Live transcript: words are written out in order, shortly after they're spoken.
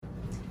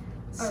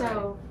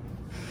So,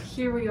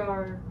 here we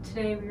are.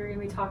 Today we are going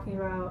to be talking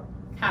about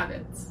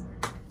habits.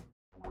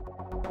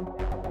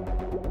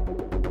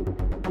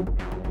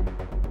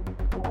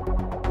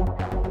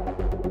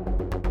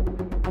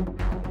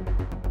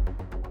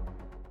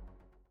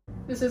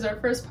 This is our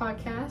first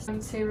podcast.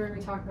 And today we're going to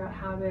be talking about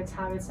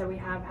habits that we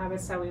have,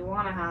 habits that we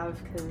want to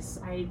have, because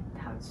I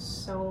have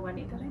so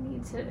many that I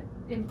need to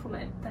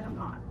implement that I'm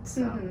not.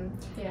 So,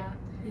 Yeah.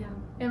 yeah.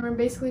 And we're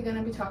basically going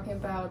to be talking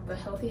about the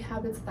healthy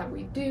habits that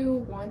we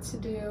do, want to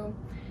do,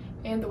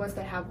 and the ones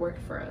that have worked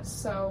for us.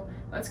 So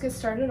let's get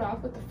started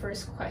off with the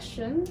first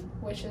question,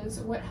 which is,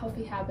 what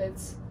healthy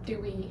habits do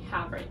we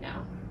have right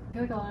now? I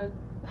feel like a lot of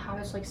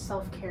habits, like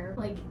self-care,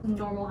 like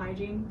normal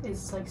hygiene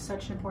is like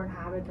such an important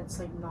habit that's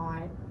like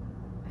not,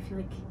 I feel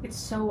like it's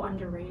so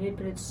underrated,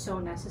 but it's so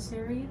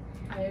necessary.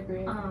 I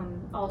agree.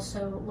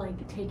 Also,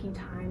 like taking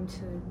time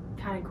to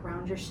kind of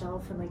ground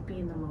yourself and like be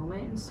in the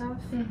moment and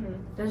stuff.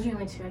 Those are the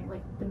only two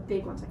like the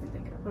big ones I can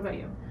think of. What about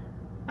you?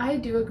 I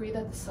do agree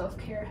that the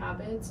self-care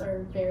habits are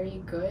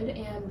very good,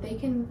 and they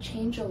can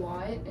change a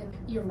lot in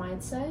your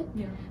mindset.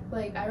 Yeah.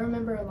 Like, I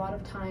remember a lot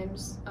of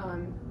times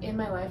in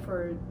my life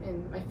or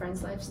in my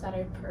friends' lives that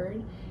I've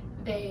heard,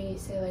 they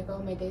say like, oh,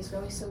 my day's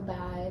going so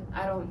bad,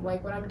 I don't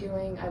like what I'm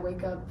doing, I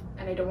wake up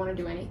and I don't want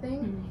to do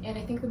anything. And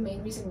I think the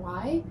main reason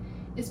why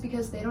is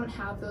because they don't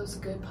have those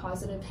good,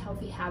 positive,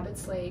 healthy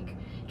habits like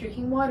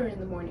drinking water in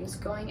the mornings,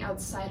 going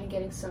outside and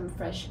getting some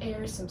fresh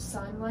air, some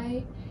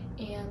sunlight.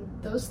 And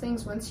those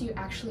things, once you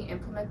actually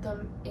implement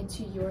them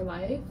into your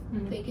life,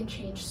 they can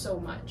change so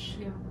much.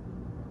 Yeah.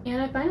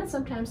 And I find that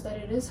sometimes that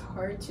it is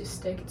hard to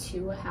stick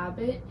to a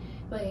habit,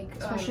 like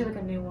Especially like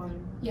a new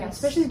one. Yeah,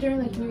 especially during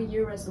like New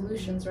Year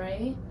resolutions,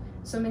 right?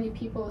 So many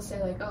people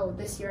say like, oh,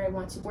 this year I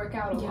want to work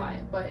out a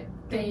lot, but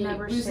they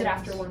never lose sit. it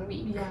after 1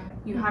 week. Yeah,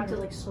 you have to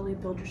like slowly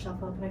build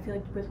yourself up, and I feel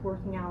like with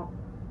working out,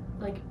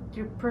 like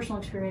your personal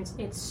experience,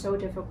 it's so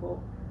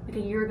difficult. Like a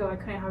year ago, I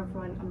couldn't have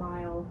run a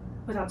mile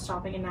without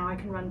stopping, and now I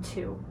can run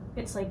 2.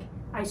 It's like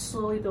I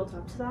slowly built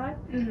up to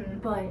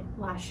that, but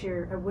last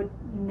year I would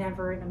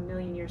never in a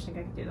million years think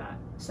I could do that.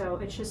 So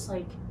it's just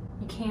like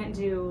you can't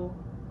do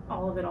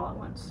all of it all at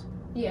once.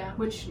 Yeah.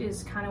 Which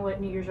is kind of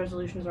what New Year's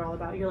resolutions are all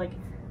about. You're like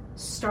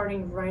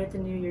starting right at the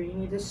new year. You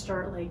need to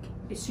start like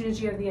as soon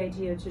as you have the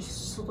idea,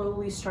 just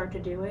slowly start to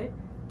do it.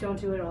 Don't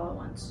do it all at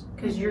once,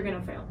 because you're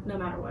gonna fail no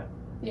matter what.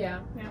 Yeah.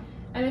 Yeah.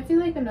 And I feel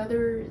like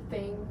another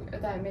thing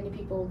that many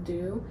people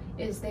do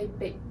is they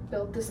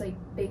build this like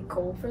big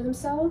goal for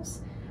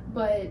themselves,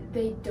 but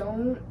they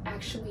don't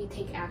actually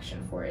take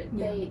action for it.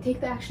 Yeah. They take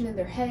the action in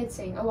their head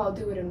saying, oh, I'll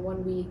do it in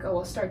 1 week, oh,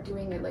 I'll start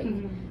doing it like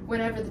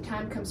whenever the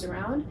time comes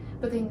around,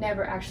 but they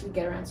never actually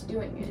get around to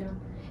doing it.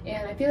 Yeah.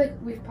 And I feel like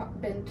we've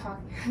been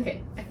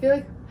talking, I feel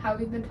like how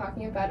we've been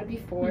talking about it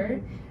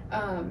before,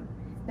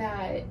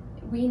 that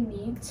we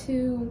need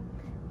to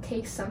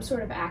take some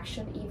sort of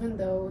action even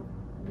though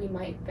we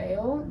might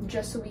fail,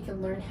 just so we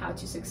can learn how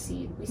to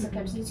succeed. We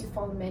sometimes need to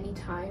fall many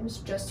times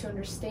just to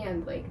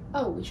understand, like,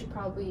 oh, we should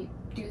probably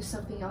do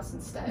something else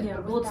instead. Yeah,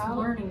 but well, it's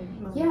learning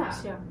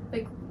moments. Yeah.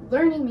 Like,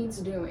 learning means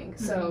doing.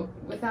 So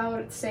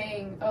without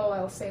saying, oh,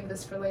 I'll save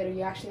this for later,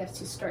 you actually have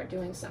to start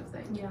doing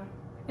something. Yeah.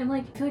 And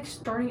like I feel like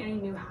starting any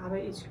new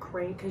habit is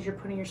great because you're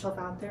putting yourself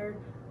out there,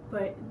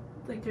 but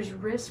like there's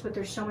risk, but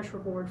there's so much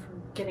reward for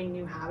getting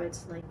new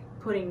habits, like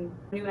putting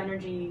new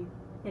energy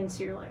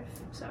into your life.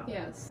 So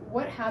yes.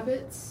 What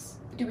habits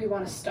do we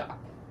want to stop?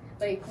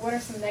 Like, what are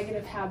some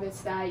negative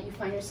habits that you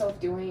find yourself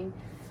doing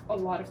a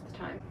lot of the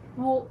time?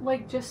 Well,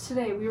 like just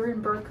today we were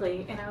in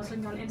Berkeley and I was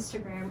looking on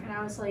Instagram and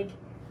I was like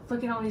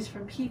looking at all these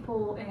different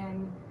people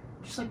and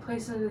just like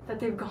places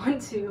that they've gone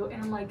to,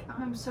 and I'm like, oh,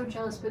 I'm so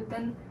jealous. But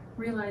then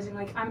realizing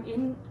like I'm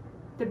in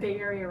the Bay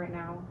Area right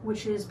now,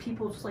 which is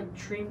people's like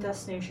dream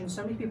destination.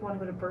 So many people want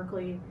to go to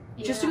Berkeley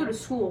just to go to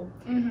school,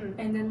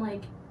 and then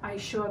like I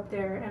show up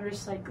there and I'm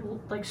just like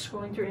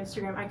scrolling through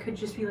Instagram. I could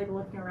just be like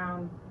looking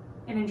around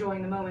and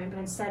enjoying the moment, but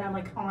instead I'm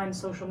like on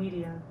social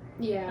media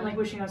and like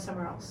wishing I was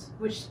somewhere else,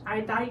 which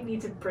I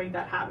need to break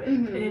that habit,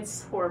 and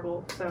it's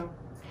horrible. So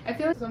I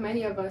feel like so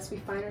many of us, we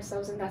find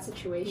ourselves in that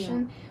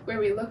situation where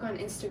we look on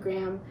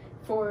Instagram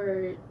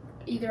for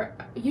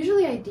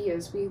usually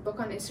ideas. We look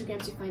on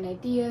Instagram to find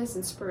ideas,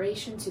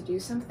 inspiration to do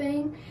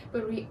something,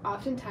 but we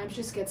oftentimes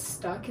just get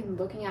stuck in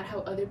looking at how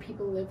other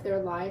people live their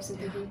lives and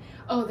thinking,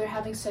 oh, they're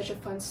having such a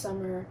fun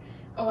summer,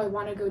 oh, I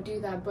want to go do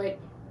that, but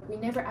we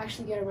never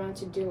actually get around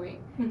to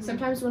doing.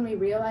 Sometimes when we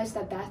realize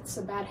that that's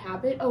a bad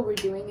habit, oh, we're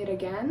doing it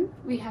again,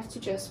 we have to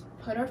just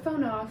put our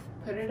phone off,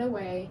 put it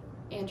away,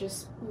 and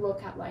just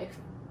look at life.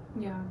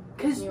 Yeah,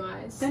 because new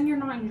eyes. Then you're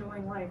not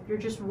enjoying life. You're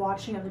just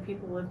watching other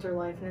people live their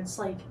life, and it's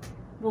like,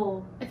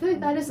 well, I feel like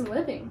that isn't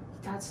living.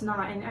 That's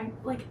not, and I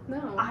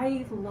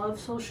love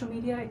social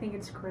media. I think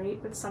it's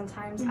great, but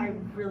sometimes I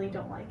really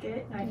don't like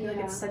it, and I feel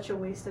like it's such a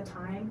waste of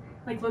time.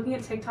 Like looking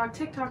at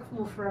TikTok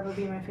will forever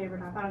be my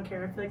favorite app. I don't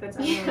care. I feel like that's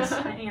everyone's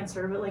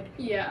answer, but like,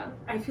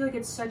 I feel like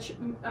it's such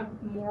a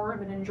more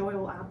of an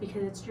enjoyable app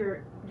because it's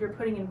you're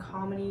putting in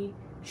comedy,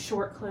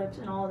 short clips,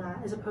 and all of that,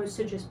 as opposed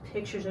to just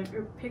pictures and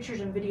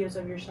videos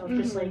of yourself,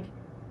 just like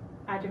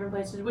at different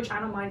places, which I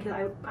don't mind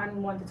because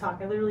I'm one to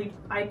talk.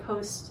 I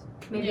post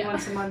maybe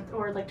once a month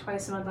or like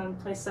twice a month on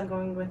places I'm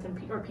going with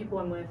or people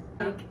I'm with.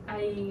 Like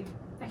I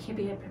can't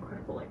be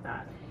hypocritical like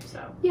that.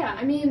 So yeah,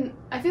 I mean,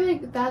 I feel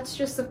like that's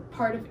just a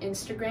part of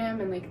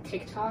Instagram and like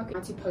TikTok. They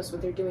want to post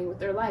what they're doing with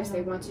their lives.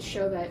 They want to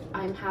show that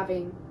I'm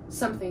having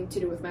something to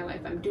do with my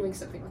life. I'm doing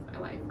something with my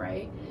life,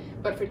 right?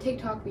 But for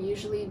TikTok, we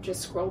usually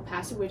just scroll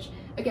past it, which,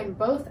 again,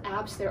 both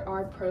apps, there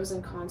are pros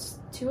and cons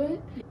to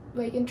it.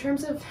 Like, in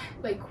terms of,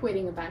 like,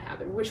 quitting a bad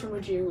habit, which one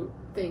would you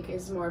think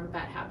is more of a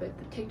bad habit,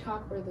 the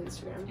TikTok or the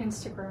Instagram?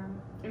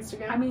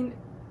 Instagram. I mean,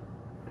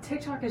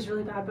 TikTok is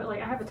really bad, but,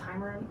 like, I have a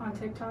timer on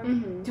TikTok.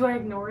 Mm-hmm. Do I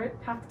ignore it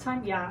half the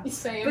time? Yeah.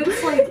 Same. But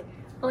it's,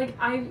 like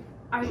I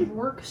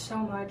work so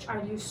much. I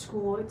do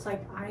school. It's,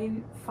 like, I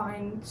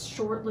find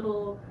short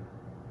little,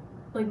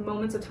 like,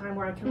 moments of time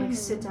where I can, like,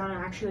 sit down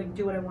and actually, like,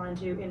 do what I want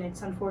to do, and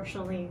it's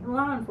unfortunately, well,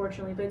 not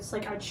unfortunately, but it's,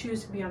 like, I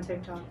choose to be on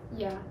TikTok.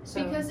 Yeah,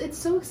 so. Because it's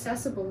so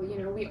accessible,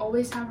 you know, we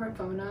always have our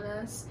phone on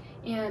us,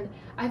 and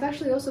I've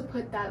actually also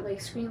put that, like,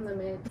 screen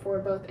limit for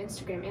both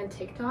Instagram and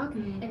TikTok,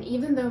 and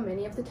even though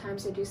many of the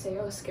times they do say,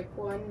 oh, skip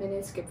 1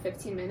 minute, skip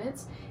 15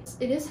 minutes,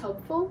 it is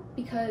helpful,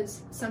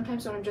 because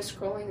sometimes when I'm just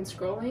scrolling and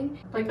scrolling,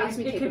 like, it makes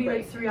me take a break. It could be,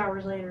 like, 3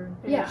 hours later,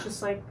 and it's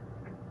just, like,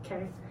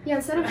 okay. Yeah,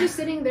 instead of just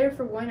sitting there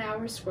for 1 hour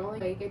scrolling,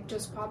 like, it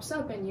just pops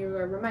up and you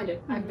are reminded,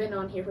 I've been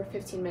on here for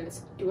 15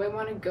 minutes. Do I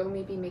want to go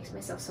maybe make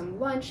myself some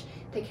lunch,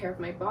 take care of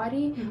my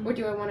body, or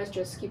do I want to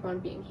just keep on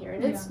being here?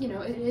 And it's, you know,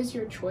 it is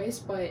your choice,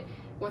 but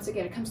once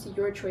again, it comes to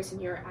your choice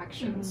and your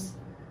actions.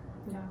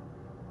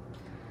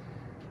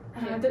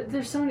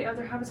 There's so many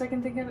other habits I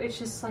can think of. It's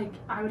just, like,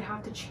 I would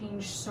have to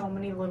change so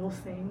many little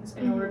things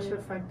in order to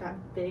affect that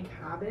big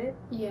habit.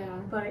 Yeah.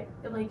 But,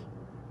 like,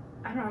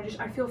 I don't know,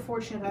 I feel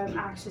fortunate that I have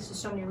access to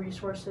so many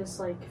resources,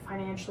 like,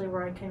 financially,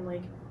 where I can,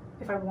 like,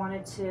 if I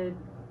wanted to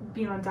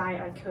be on a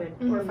diet, I could.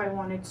 Or if I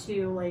wanted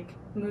to, like,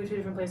 move to a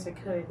different place, I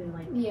could. And,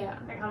 like,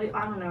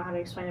 I don't know how to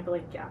explain it, but,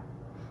 like, yeah.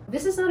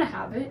 This is not a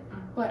habit,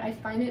 but I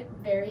find it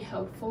very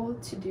helpful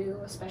to do,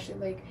 especially,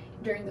 like,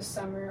 during the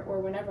summer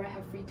or whenever I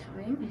have free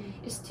time,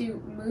 is to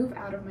move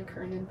out of my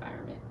current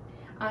environment.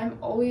 I'm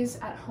always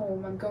at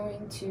home. I'm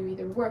going to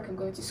either work, I'm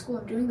going to school,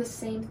 I'm doing the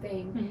same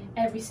thing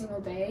every single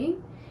day.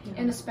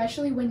 And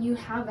especially when you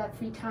have that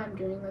free time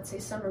during, let's say,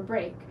 summer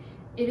break,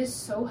 it is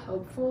so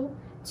helpful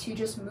to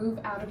just move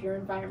out of your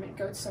environment,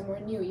 go to somewhere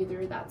new,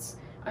 either that's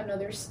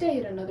another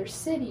state, another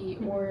city,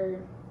 or,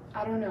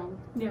 I don't know,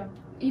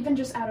 even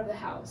just out of the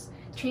house.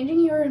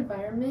 Changing your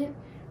environment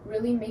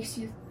really makes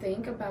you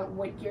think about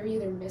what you're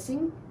either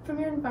missing from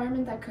your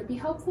environment that could be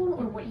helpful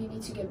or what you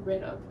need to get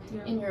rid of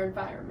in your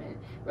environment,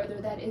 whether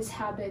that is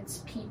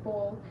habits,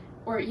 people,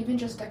 or even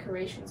just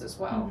decorations as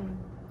well.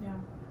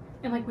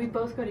 And, like, we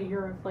both go to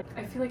Europe. Like,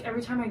 I feel like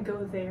every time I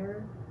go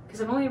there,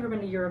 because I've only ever been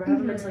to Europe, I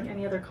haven't been to, like,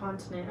 any other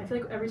continent. I feel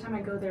like every time I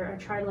go there, I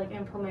try to, like,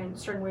 implement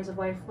certain ways of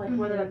life, like,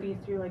 whether that be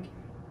through, like,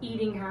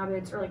 eating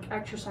habits or, like,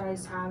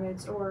 exercise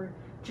habits or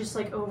just,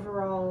 like,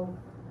 overall,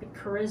 like,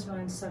 charisma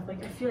and stuff.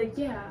 Like, I feel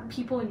like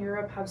people in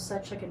Europe have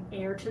such, like, an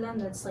air to them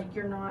that's, like,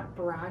 you're not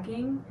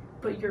bragging,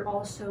 but you're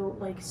also,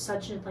 like,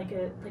 such a, like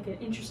an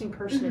interesting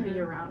person to be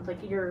around. Like,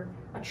 you're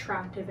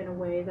attractive in a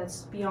way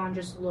that's beyond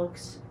just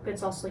looks, but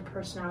it's also, like,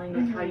 personality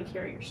and, like, how you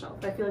carry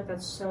yourself. I feel like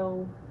that's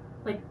so,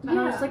 like, I don't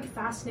know, it's, like,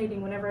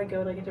 fascinating whenever I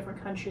go to, like, a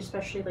different country,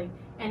 especially, like,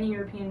 any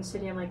European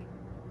city. I'm like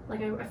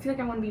I feel like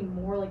I want to be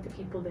more like the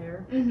people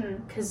there,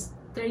 because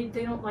they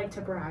don't like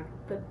to brag,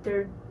 but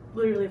they're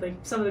literally, like,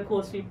 some of the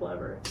coolest people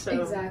ever. So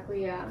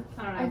Exactly, yeah.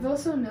 I don't know. I've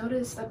also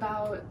noticed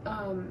about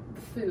the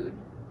food.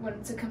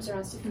 Once it comes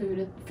around to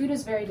food, food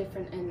is very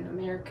different in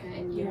America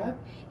and Europe,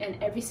 and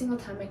every single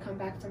time I come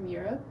back from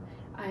Europe,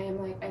 I am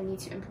like, I need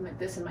to implement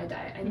this in my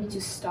diet. I need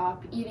to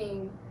stop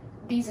eating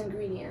these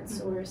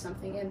ingredients or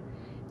something. And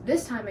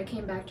this time I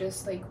came back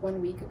just, like, 1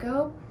 week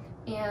ago,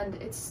 and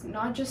it's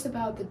not just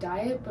about the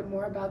diet, but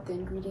more about the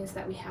ingredients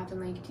that we have in,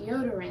 like,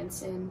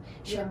 deodorants and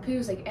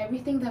shampoos, like,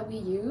 everything that we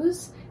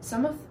use.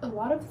 A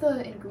lot of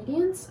the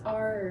ingredients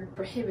are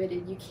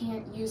prohibited. You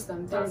can't use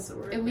them. They're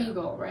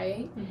illegal,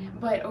 right?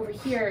 But over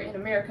here in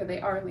America,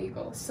 they are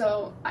legal.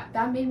 So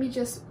that made me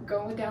just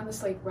go down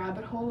this, like,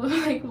 rabbit hole of,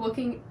 like,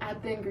 looking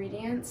at the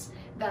ingredients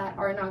that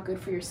are not good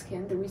for your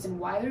skin, the reason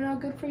why they're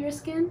not good for your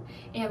skin,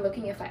 and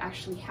looking if I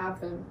actually have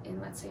them in,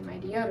 let's say, my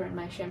deodorant,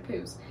 my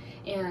shampoos.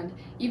 And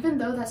even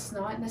though that's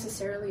not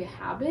necessarily a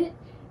habit,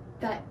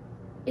 that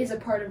is a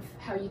part of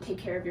how you take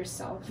care of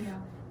yourself,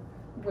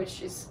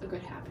 which is a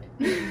good habit.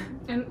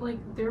 And, like,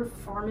 their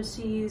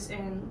pharmacies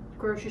and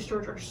grocery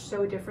stores are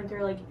so different.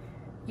 They're, like,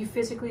 you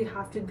physically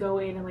have to go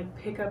in and, like,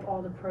 pick up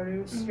all the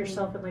produce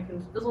yourself, and, like,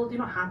 you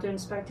don't have to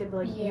inspect it,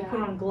 but, like, you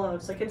put on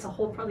gloves. Like, it's a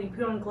whole you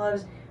put on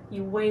gloves,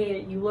 you weigh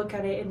it, you look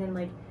at it, and then,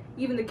 like,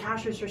 even the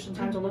cash register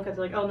sometimes will look at it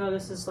like, oh no,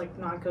 this is, like,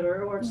 not good,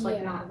 or it's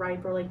like not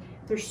ripe, or, like,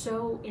 they're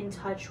so in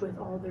touch with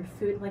all their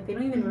food. Like, they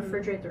don't even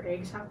refrigerate their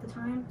eggs half the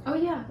time. Oh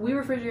yeah. We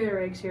refrigerate our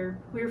eggs here.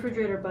 We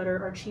refrigerate our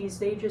butter, our cheese.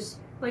 They just,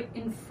 like,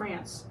 in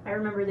France, I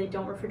remember they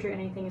don't refrigerate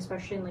anything,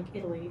 especially in, like,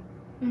 Italy.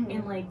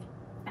 And, like,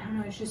 I don't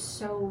know, it's just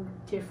so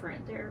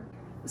different there.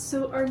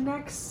 So our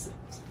next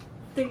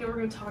thing that we're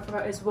going to talk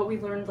about is what we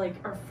learned like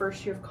our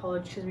first year of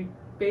college, because we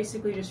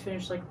basically just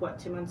finished like what,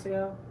 2 months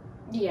ago.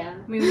 Yeah.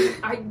 I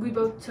mean, we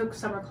both took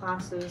summer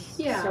classes.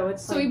 Yeah. So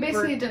it's so like we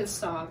basically didn't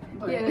stop.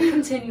 But yeah, a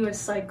continuous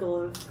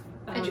cycle of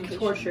education.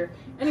 Torture.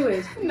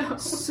 Anyways, No.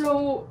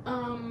 So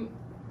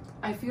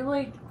I feel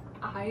like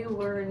I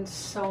learned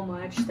so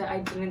much that I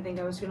didn't think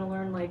I was going to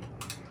learn. Like,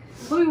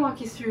 let me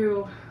walk you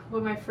through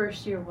what my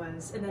first year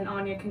was, and then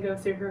Anya can go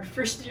through her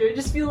first year. I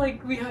just feel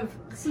like we have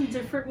some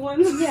different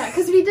ones. Yeah,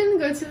 because we didn't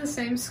go to the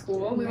same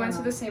school. We went to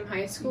No. the same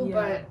high school, Yeah.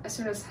 but as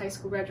soon as high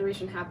school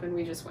graduation happened,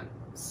 we just went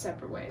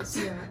separate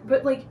ways. Yeah,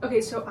 but like,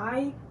 okay, so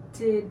I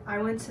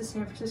went to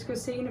San Francisco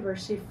State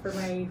University for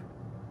my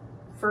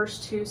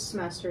first 2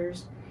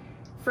 semesters.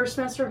 First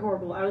semester,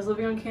 horrible. I was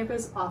living on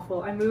campus,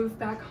 awful. I moved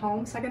back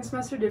home. Second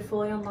semester, did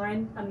fully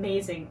online,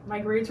 amazing. My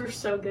grades were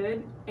so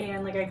good,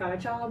 and like I got a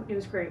job, it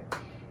was great.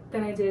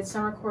 Then I did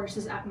summer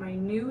courses at my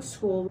new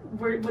school.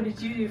 What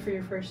did you do for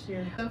your first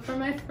year? So for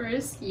my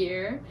first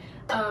year,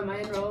 I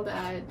enrolled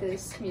at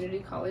this community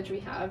college we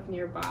have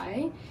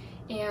nearby,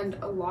 and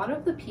a lot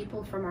of the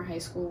people from our high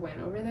school went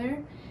over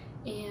there,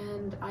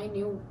 and I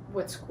knew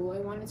what school I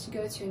wanted to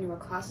go to, I knew what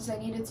classes I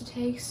needed to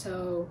take,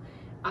 so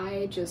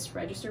I just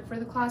registered for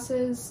the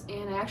classes,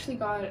 and I actually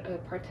got a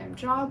part-time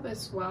job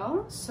as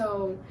well,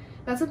 so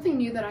that's something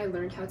new that I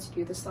learned how to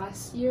do this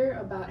last year,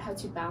 about how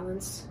to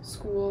balance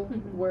school,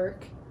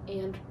 work,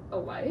 and a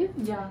life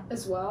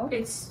as well.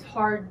 It's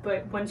hard,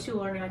 but once you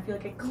learn it, I feel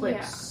like it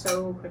clicks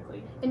so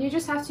quickly. And you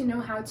just have to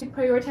know how to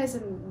prioritize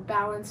and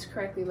balance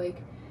correctly.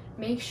 Like,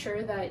 make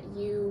sure that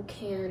you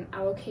can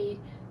allocate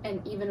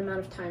an even amount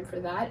of time for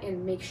that,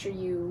 and make sure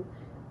you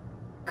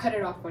cut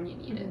it off when you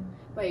need it.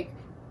 Like,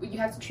 you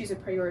have to choose a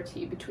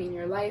priority between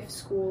your life,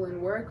 school,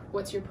 and work.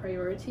 What's your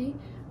priority?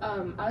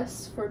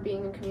 Us, for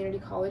being in community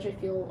college, I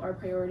feel our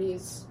priority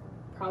is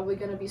probably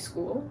going to be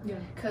school,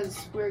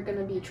 because we're going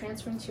to be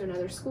transferring to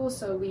another school,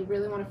 so we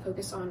really want to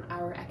focus on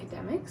our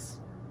academics.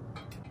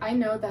 I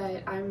know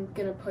that I'm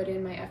going to put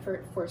in my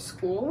effort for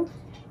school,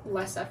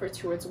 less effort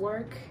towards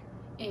work,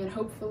 and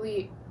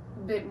hopefully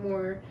a bit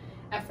more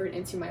effort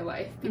into my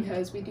life,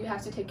 because we do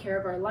have to take care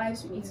of our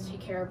lives. We need to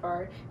take care of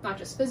our, not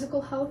just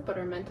physical health, but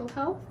our mental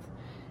health.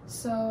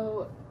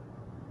 So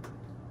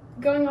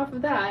going off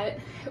of that,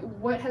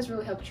 what has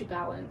really helped you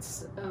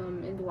balance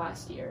in the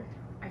last year?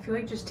 I feel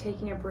like just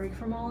taking a break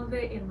from all of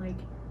it, and like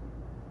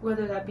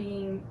whether that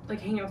being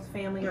like hanging out with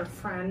family or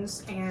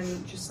friends,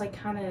 and just like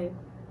kind of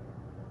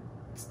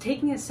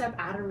taking a step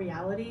out of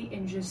reality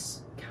and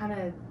just kind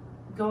of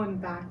going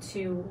back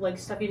to like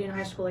stuff you did in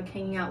high school, like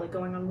hanging out, like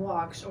going on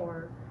walks,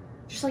 or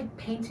just like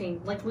painting.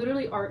 Like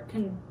literally art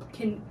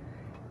can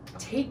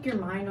take your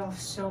mind off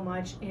so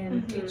much,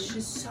 and it's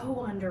just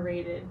so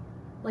underrated.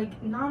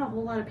 Like, not a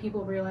whole lot of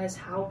people realize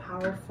how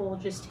powerful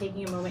just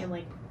taking a moment and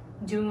like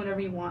doing whatever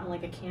you want on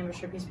like a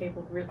canvas or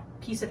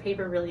piece of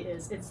paper really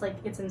is. It's like,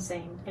 it's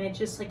insane, and it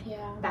just like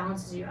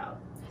balances you out.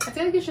 I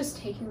feel like it's just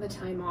taking the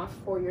time off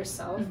for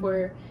yourself,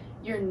 where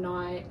you're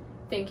not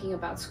thinking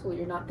about school,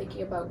 you're not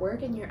thinking about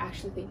work, and you're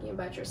actually thinking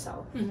about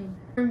yourself.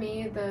 For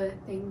me, the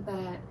thing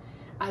that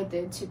I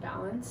did to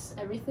balance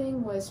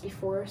everything was,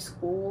 before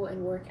school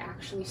and work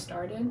actually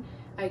started,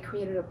 I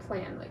created a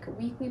plan, like a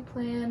weekly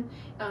plan,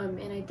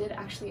 and I did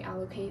actually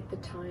allocate the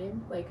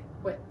time, like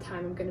what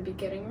time I'm going to be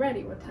getting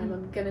ready, what time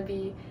I'm going to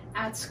be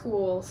at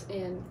schools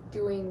and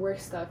doing work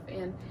stuff.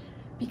 And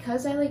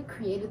because I like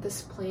created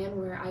this plan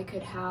where I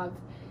could have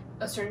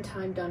a certain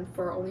time done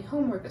for only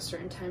homework, a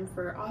certain time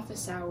for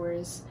office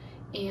hours,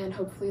 and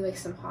hopefully like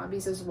some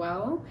hobbies as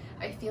well,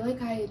 I feel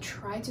like I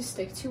tried to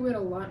stick to it a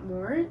lot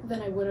more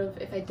than I would have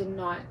if I did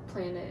not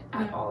plan it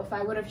at all. If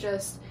I would have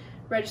just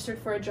registered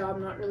for a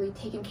job, not really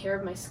taken care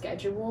of my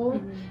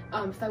schedule,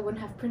 if I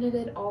wouldn't have printed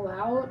it all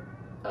out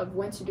of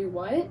when to do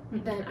what,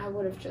 then I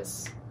would have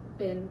just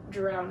been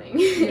drowning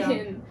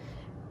in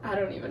I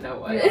don't even know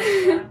what.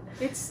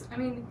 It's, I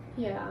mean,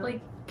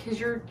 like, because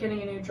you're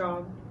getting a new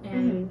job,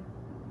 and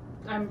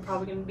I'm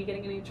probably going to be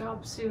getting a new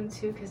job soon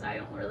too, because I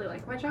don't really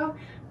like my job.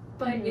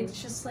 But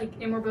it's just like,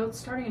 and we're both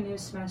starting a new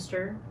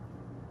semester.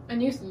 A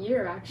new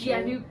year, actually.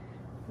 Yeah,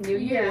 new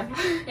year.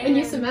 A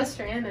new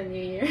semester and a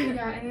new year.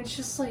 Yeah, and it's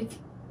just like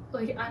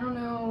I don't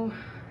know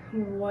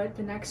what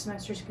the next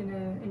semester's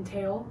gonna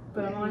entail,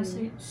 but I'm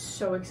honestly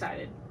so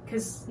excited,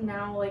 because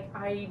now like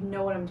I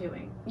know what I'm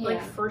doing.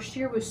 Like, first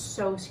year was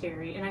so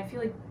scary, and I feel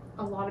like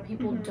a lot of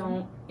people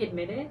don't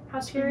admit it, how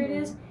scary it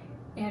is.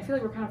 And I feel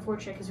like we're kind of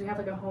fortunate because we have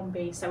like a home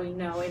base that we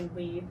know and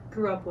we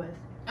grew up with.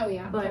 Oh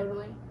yeah, but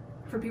totally.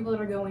 For people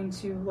that are going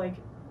to like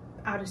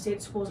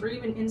out-of-state schools or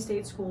even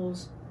in-state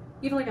schools,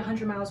 even like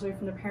 100 miles away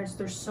from their parents,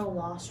 they're so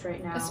lost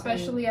right now.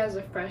 Especially as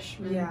a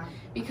freshman. Yeah.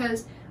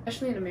 Because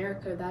especially in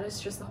America, that is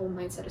just the whole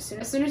mindset.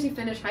 As soon as you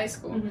finish high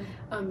school,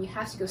 you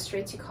have to go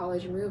straight to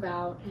college, move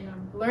out,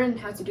 learn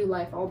how to do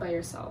life all by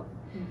yourself.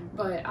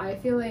 But I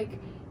feel like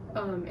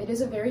it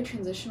is a very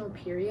transitional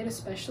period,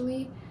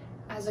 especially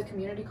as a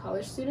community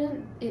college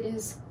student, it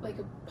is like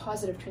a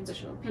positive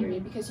transitional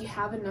period because you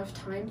have enough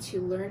time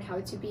to learn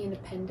how to be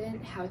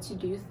independent, how to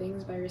do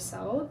things by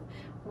yourself,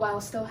 while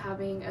still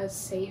having a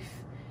safe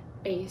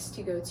base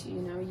to go to.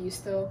 You know, you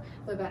still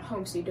live at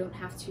home, so you don't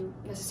have to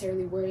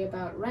necessarily worry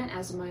about rent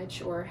as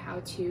much or how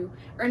to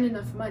earn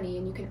enough money,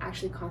 and you can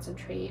actually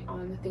concentrate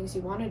on the things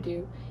you want to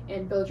do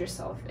and build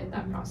yourself in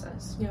that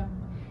process. Yeah.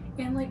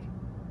 And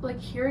like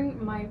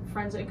hearing my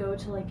friends that go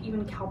to like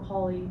even Cal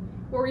Poly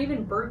or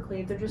even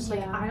Berkeley, they're just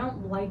like, I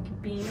don't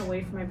like being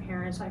away from my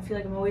parents. I feel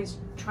like I'm always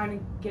trying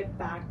to get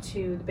back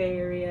to the Bay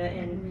Area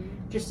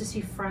and just to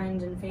see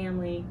friends and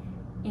family,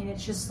 and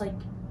it's just like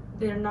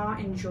they're not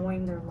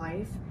enjoying their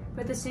life.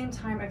 But at the same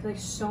time, I feel like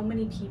so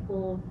many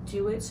people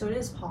do it, so it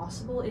is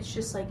possible. It's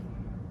just like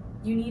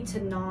you need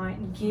to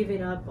not give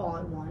it up all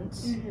at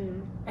once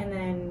and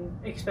then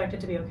expect it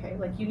to be okay.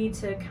 Like, you need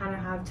to kind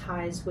of have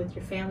ties with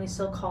your family,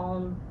 still call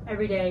them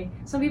every day.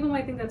 Some people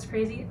might think that's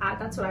crazy.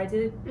 That's what I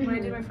did when I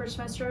did my first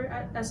semester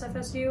at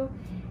SFSU.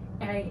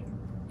 And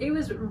it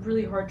was a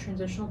really hard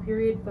transitional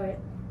period, but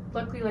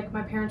luckily, like,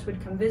 my parents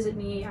would come visit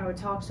me. I would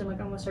talk to them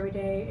like almost every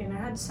day, and I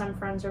had some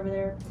friends over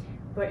there,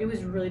 but it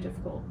was really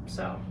difficult.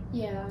 So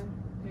yeah.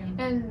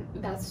 And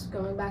that's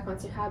going back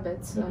onto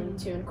habits,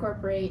 to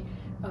incorporate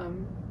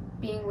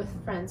being with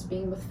friends,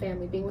 being with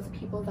family, being with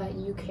people that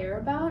you care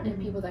about and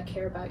people that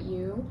care about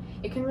you.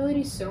 It can really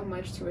do so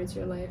much towards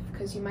your life,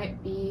 because you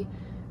might be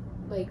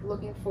like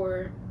looking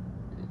for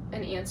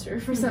an answer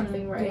for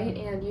something, right?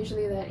 And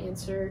usually that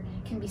answer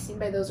can be seen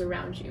by those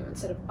around you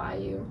instead of by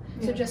you.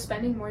 So just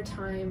spending more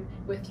time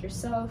with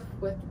yourself,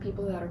 with the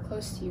people that are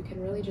close to you,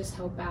 can really just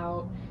help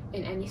out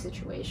in any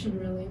situation,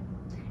 really.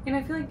 And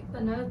I feel like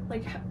another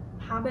like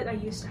habit I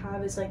used to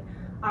have is like,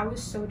 I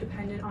was so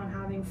dependent on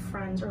having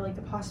friends or like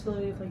the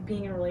possibility of like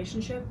being in a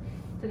relationship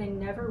that I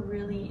never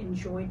really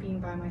enjoyed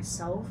being by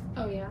myself.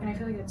 Oh yeah. And I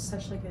feel like it's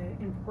such like an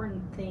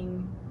important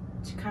thing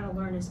to kind of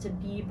learn, is to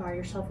be by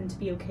yourself and to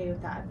be okay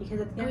with that, because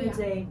at the end of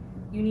the day,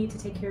 you need to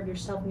take care of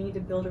yourself. You need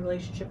to build a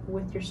relationship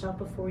with yourself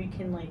before you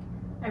can like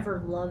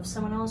ever love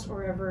someone else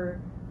or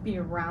ever be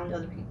around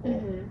other people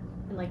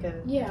in like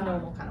a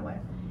normal kind of way.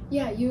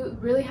 Yeah, you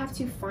really have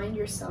to find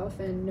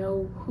yourself and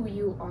know who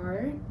you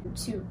are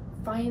to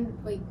find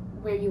like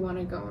where you want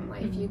to go in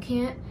life. You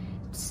can't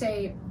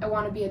say, I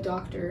want to be a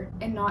doctor,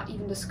 and not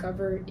even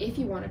discover if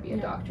you want to be a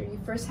doctor. You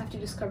first have to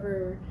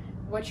discover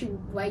what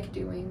you like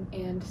doing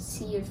and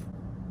see if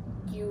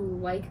you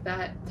like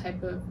that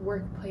type of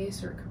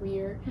workplace or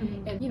career,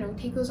 and, you know,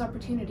 take those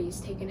opportunities,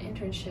 take an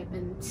internship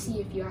and see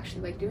if you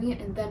actually like doing it,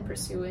 and then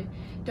pursue it.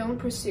 Don't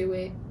pursue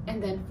it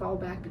and then fall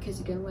back because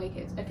you didn't like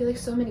it. I feel like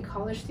so many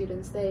college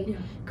students, they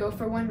go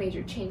for one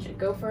major, change it,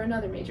 go for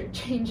another major,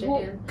 change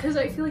it. Because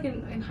I feel like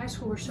in high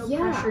school we're so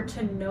pressured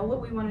to know what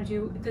we want to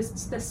do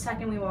the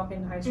second we walk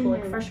into high school.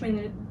 Like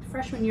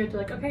freshman year, they're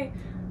like, okay,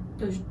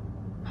 those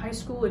high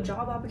school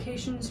job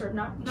applications, or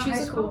not high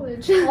school,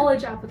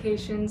 college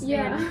applications,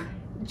 and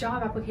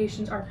job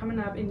applications are coming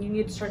up, and you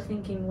need to start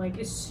thinking like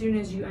as soon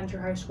as you enter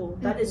high school.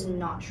 That is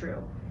not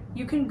true.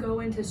 You can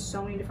go into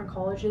so many different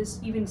colleges,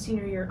 even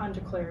senior year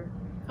undeclared.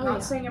 I'm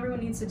not saying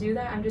everyone needs to do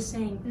that. I'm just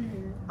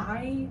saying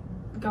I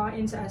got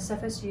into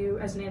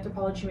SFSU as an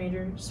anthropology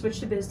major,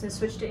 switched to business,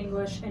 switched to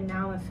English, and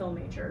now I'm a film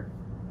major.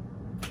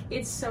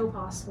 It's so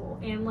possible,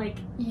 and like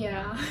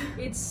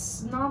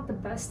it's not the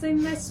best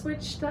thing that I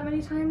switched that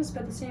many times,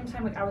 but at the same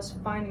time, like, I was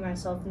finding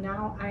myself.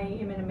 Now I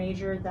am in a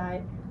major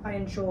that I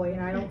enjoy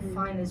and I don't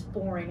find as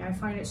boring. I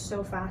find it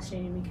so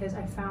fascinating because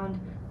I found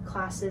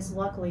classes,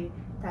 luckily,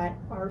 that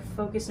are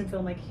focused in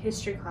film, like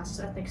history classes,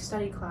 ethnic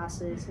study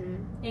classes,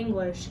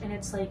 English, and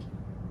it's like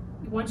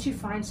once you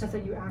find stuff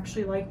that you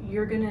actually like,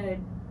 you're gonna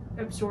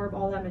absorb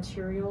all that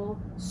material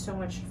so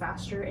much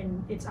faster,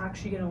 and it's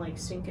actually gonna like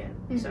sink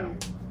in. So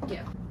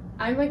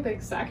I'm like the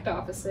exact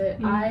opposite.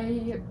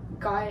 I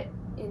got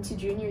into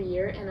junior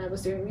year and I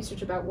was doing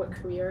research about what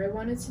career I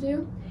wanted to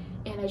do,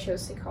 and I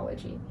chose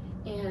psychology.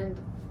 And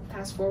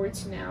fast forward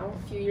to now,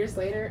 a few years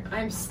later,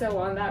 I'm still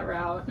on that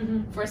route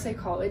for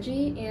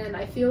psychology, and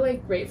I feel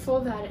like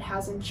grateful that it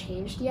hasn't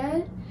changed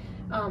yet.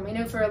 I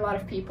know for a lot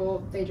of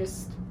people,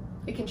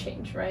 it can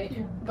change,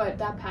 right? But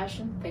that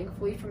passion,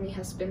 thankfully for me,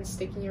 has been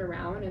sticking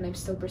around, and I'm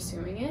still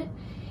pursuing it.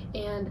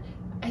 And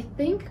I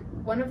think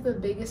one of the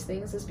biggest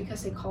things is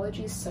because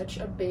psychology is such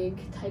a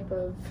big type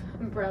of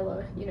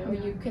umbrella. You know,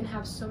 you can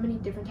have so many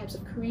different types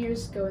of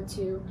careers, go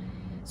into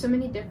so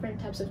many different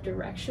types of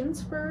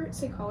directions for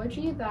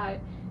psychology,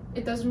 that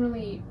it doesn't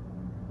really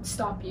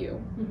stop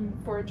you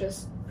for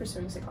just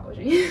pursuing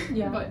psychology.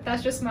 But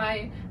that's just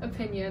my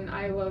opinion.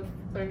 I love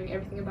learning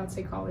everything about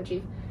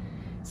psychology.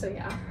 So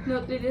no,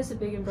 it is a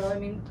big umbrella. I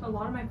mean, a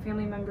lot of my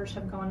family members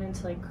have gone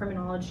into like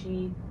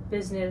criminology,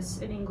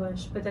 business, and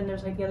English, but then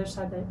there's like the other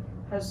side that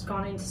has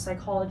gone into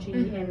psychology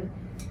and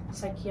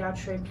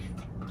psychiatric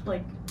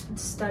like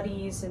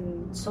studies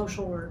and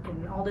social work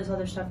and all this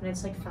other stuff, and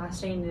it's like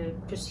fascinating to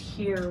just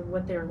hear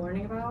what they're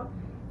learning about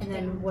and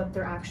then what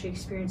they're actually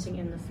experiencing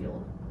in the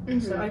field.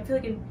 So I feel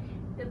like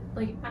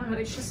I don't know,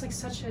 it's just like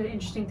such an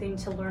interesting thing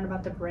to learn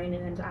about the brain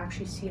and then to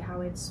actually see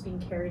how it's being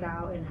carried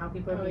out and how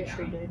people are being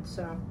treated.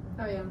 So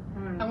I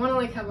want to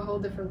like have a whole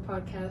different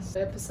podcast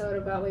episode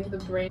about like the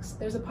brain.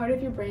 There's a part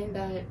of your brain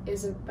that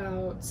is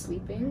about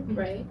sleeping,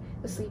 right?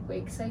 The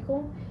sleep-wake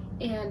cycle.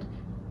 And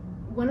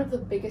one of the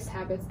biggest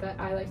habits that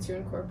I like to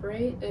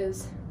incorporate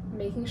is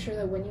making sure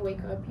that when you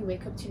wake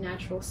up to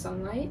natural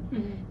sunlight,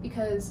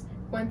 because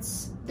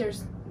once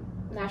there's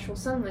natural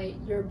sunlight,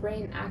 your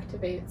brain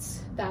activates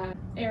that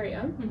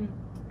area,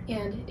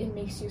 and it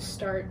makes you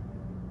start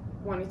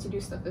wanting to do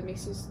stuff. It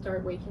makes you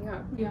start waking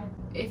up. Yeah.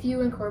 If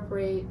you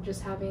incorporate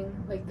just having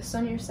like the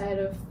sunnier side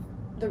of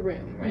the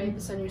room, right,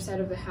 the sunnier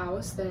side of the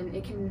house, then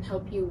it can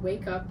help you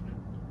wake up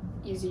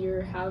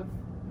easier, have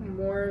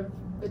more of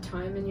the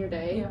time in your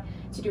day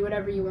to do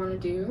whatever you want to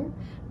do.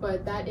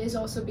 But that is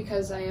also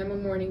because I am a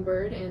morning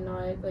bird and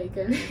not like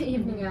an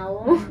evening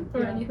owl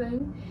or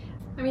anything.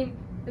 I mean,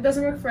 it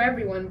doesn't work for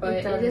everyone,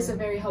 but it is a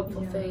very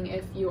helpful thing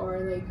if you are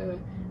like a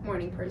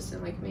morning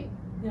person like me.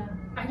 Yeah.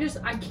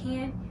 I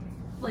can't,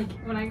 like,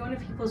 when I go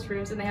into people's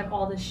rooms and they have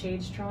all the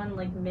shades drawn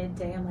like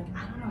midday, I'm like,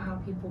 I don't know how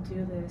people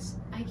do this.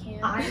 I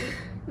can't.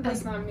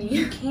 That's not me.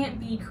 You can't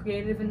be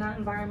creative in that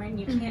environment.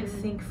 You can't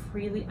think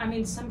freely. I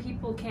mean, some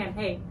people can.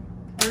 Hey,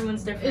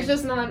 everyone's different. It's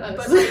just not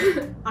us.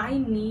 But I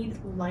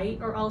need light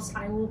or else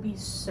I will be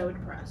so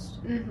depressed.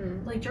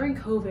 Like during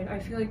COVID, I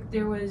feel like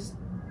there was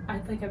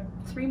like a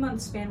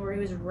 3-month span where it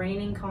was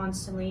raining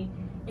constantly,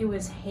 it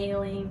was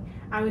hailing,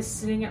 I was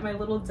sitting at my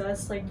little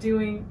desk like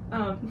doing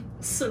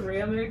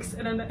ceramics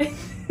and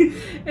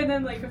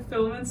then like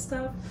film and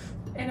stuff,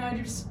 and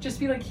I'd just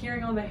be like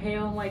hearing all the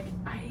hail and like,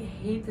 I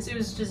hate this. It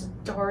was just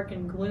dark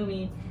and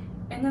gloomy,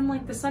 and then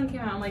like the sun came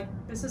out. I'm like,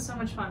 this is so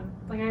much fun.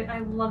 Like I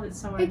love it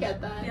so much. I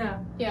get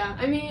that. Yeah,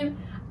 I mean,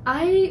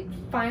 I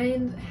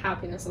find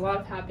a lot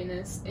of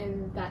happiness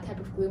in that type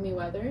of gloomy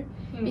weather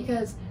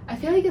because I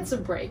feel like it's a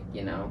break,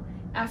 you know?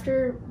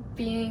 After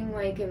being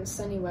like in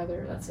sunny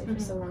weather, let's say for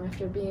so long,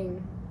 after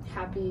being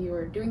happy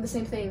or doing the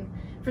same thing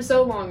for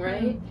so long,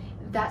 right?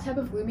 That type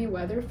of gloomy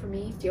weather for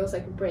me feels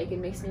like a break. It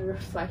makes me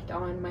reflect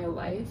on my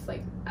life,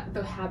 like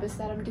the habits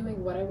that I'm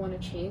doing, what I want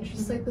to change.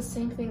 Just like the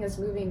same thing as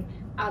moving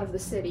out of the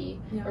city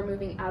or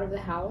moving out of the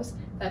house.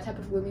 That type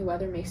of gloomy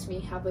weather makes me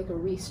have like a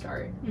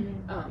restart.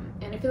 And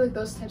I feel like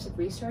those types of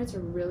restarts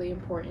are really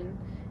important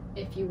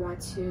if you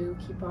want to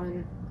keep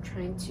on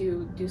trying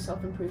to do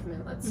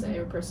self-improvement, let's say,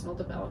 or personal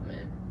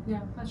development. Yeah,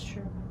 that's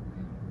true.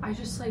 I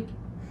just like,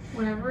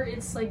 whenever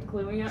it's like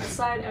gloomy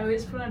outside, I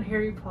always put on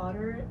Harry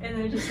Potter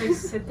and I just like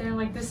sit there and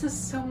like, this is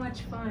so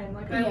much fun.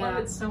 Like I love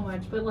it so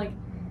much. But like,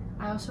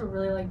 I also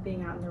really like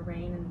being out in the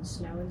rain and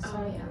snow and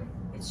stuff.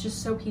 It's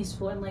just so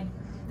peaceful, and like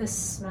the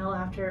smell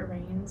after it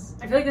rains.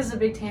 I feel like this is a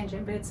big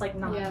tangent, but it's like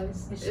not. Yeah,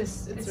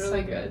 it's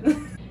really good.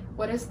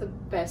 What is the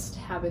best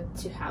habit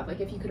to have? Like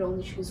if you could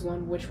only choose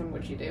one, which one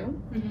would you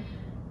do?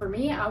 For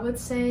me, I would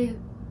say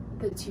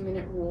the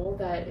 2-minute rule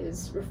that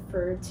is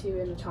referred to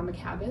in Atomic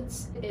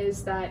Habits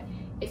is that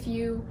if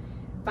you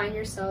find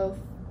yourself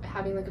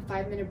having like a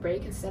 5-minute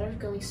break, instead of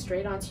going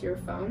straight onto your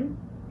phone,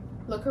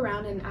 look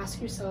around and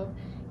ask yourself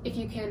if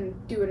you can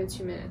do it in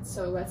 2 minutes.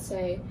 So let's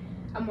say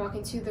I'm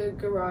walking to the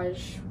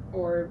garage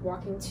or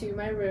walking to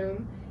my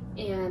room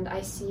and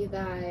I see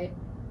that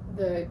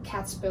the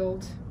cat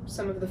spilled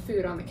some of the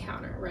food on the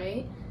counter,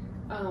 right?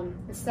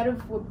 Instead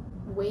of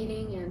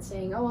waiting and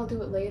saying, oh, I'll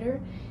do it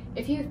later,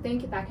 if you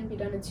think that can be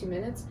done in 2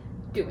 minutes,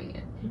 doing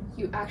it.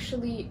 You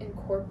actually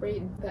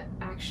incorporate the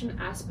action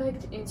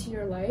aspect into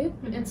your life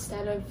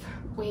instead of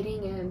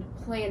waiting and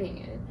planning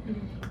it.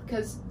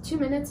 Because 2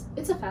 minutes,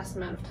 it's a fast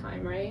amount of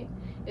time, right?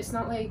 It's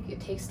not like it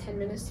takes 10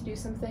 minutes to do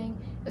something,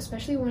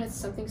 especially when it's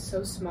something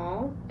so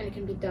small and it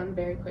can be done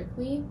very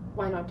quickly.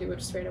 Why not do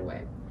it straight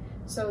away?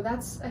 So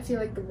that's, I feel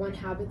like, the one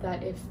habit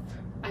that if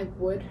I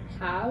would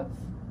have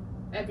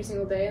every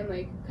single day and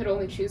like could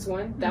only choose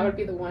one, that would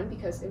be the one,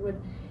 because it would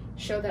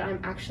show that I'm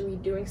actually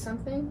doing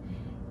something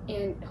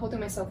and holding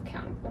myself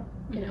accountable,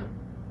 you know.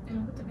 Yeah,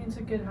 I mean, it's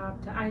a good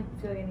habit. I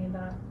feel like I need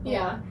that.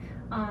 Yeah.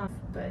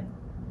 But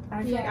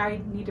I feel like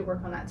I need to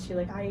work on that too.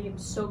 Like I am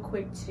so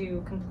quick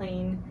to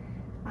complain,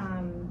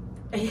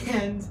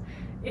 and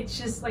it's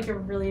just like a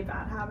really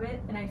bad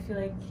habit. And I feel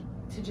like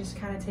to just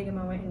kind of take a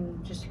moment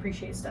and just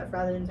appreciate stuff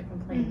rather than to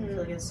complain, I feel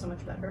like it's so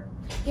much better.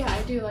 Yeah,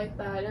 I do like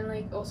that. And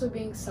like also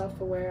being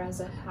self-aware as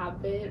a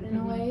habit in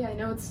a way. I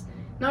know it's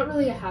not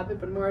really a habit,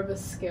 but more of a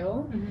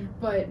skill.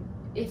 But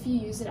if you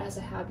use it as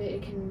a habit,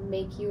 it can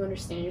make you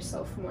understand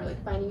yourself more,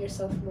 like finding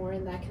yourself more,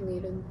 and that can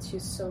lead into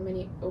so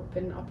many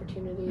open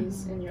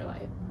opportunities in your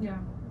life. Yeah.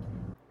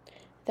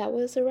 That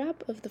was a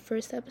wrap of the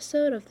first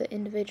episode of the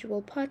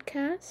Individual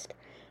Podcast.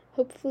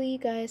 Hopefully you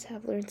guys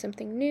have learned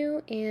something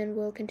new and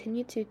will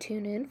continue to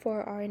tune in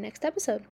for our next episode.